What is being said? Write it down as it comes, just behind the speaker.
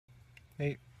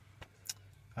Hey,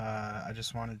 I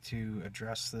just wanted to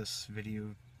address this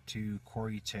video to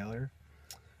Corey Taylor.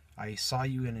 I saw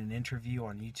you in an interview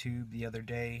on YouTube the other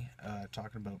day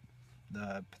talking about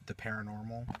the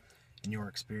paranormal and your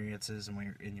experiences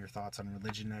and your thoughts on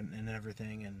religion and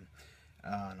everything and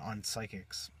on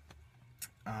psychics.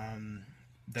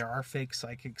 There are fake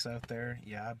psychics out there,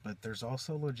 yeah, but there's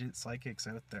also legit psychics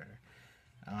out there.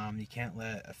 You can't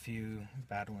let a few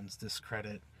bad ones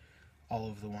discredit all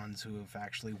of the ones who have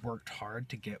actually worked hard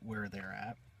to get where they're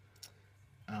at.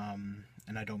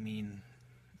 And I don't mean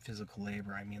physical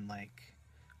labor, I mean like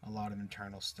a lot of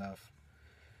internal stuff.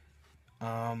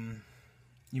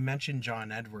 You mentioned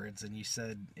John Edwards, and you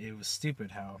said it was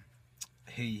stupid how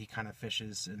he kind of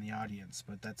fishes in the audience,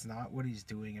 but that's not what he's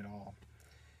doing at all.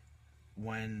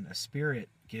 When a spirit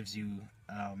gives you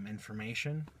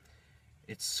information,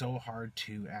 it's so hard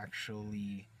to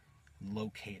actually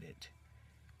locate it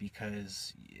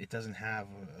because it doesn't have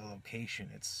a location.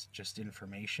 It's just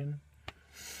information.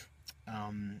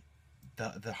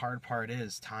 The hard part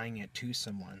is tying it to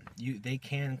someone. They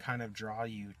can kind of draw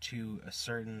you to a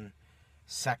certain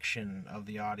section of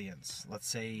the audience. Let's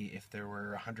say if there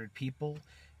were 100 people,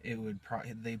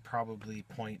 they'd probably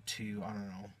point to, I don't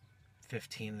know,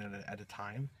 15 at a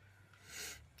time.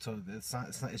 So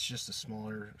it's just a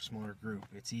smaller group.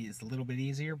 It's a little bit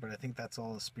easier, but I think that's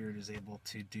all the spirit is able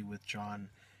to do with John,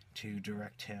 to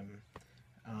direct him.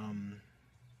 And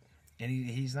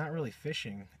he's not really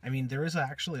fishing. I mean, there is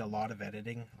actually a lot of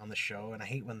editing on the show, and I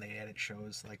hate when they edit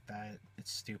shows like that.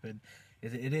 It's stupid.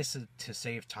 It is to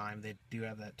save time. They do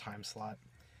have that time slot,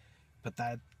 but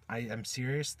I'm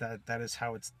serious. That is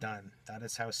how it's done. That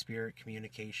is how spirit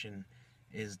communication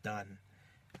is done.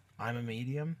 I'm a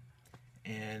medium,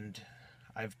 and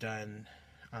I've done,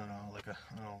 I don't know, like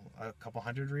a couple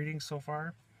hundred readings so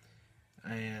far,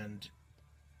 and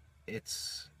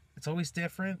it's always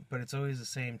different, but it's always the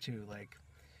same too. Like,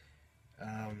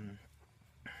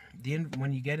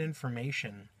 when you get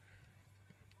information,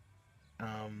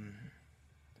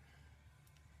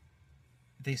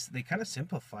 they kind of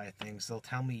simplify things. They'll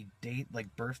tell me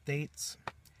like birth dates.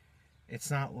 It's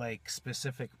not like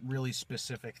really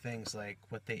specific things like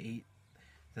what they ate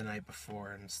the night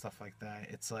before and stuff like that.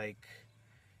 It's like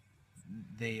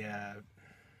they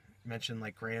mention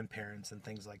like grandparents and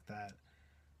things like that.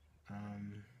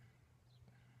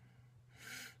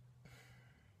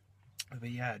 But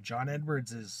yeah, John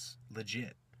Edwards is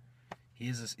legit.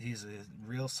 He's a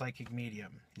real psychic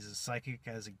medium. He's as psychic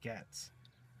as it gets.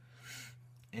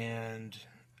 And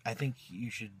I think you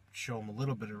should show him a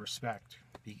little bit of respect,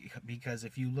 because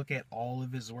if you look at all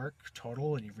of his work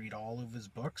total and you read all of his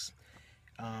books,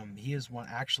 he is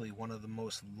actually one of the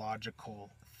most logical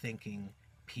thinking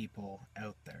people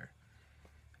out there.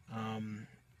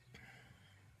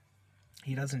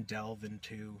 He doesn't delve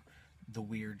into the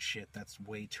weird shit that's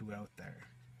way too out there.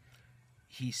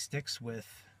 He sticks with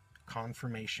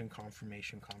confirmation.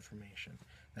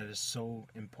 That is so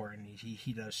important.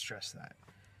 He does stress that.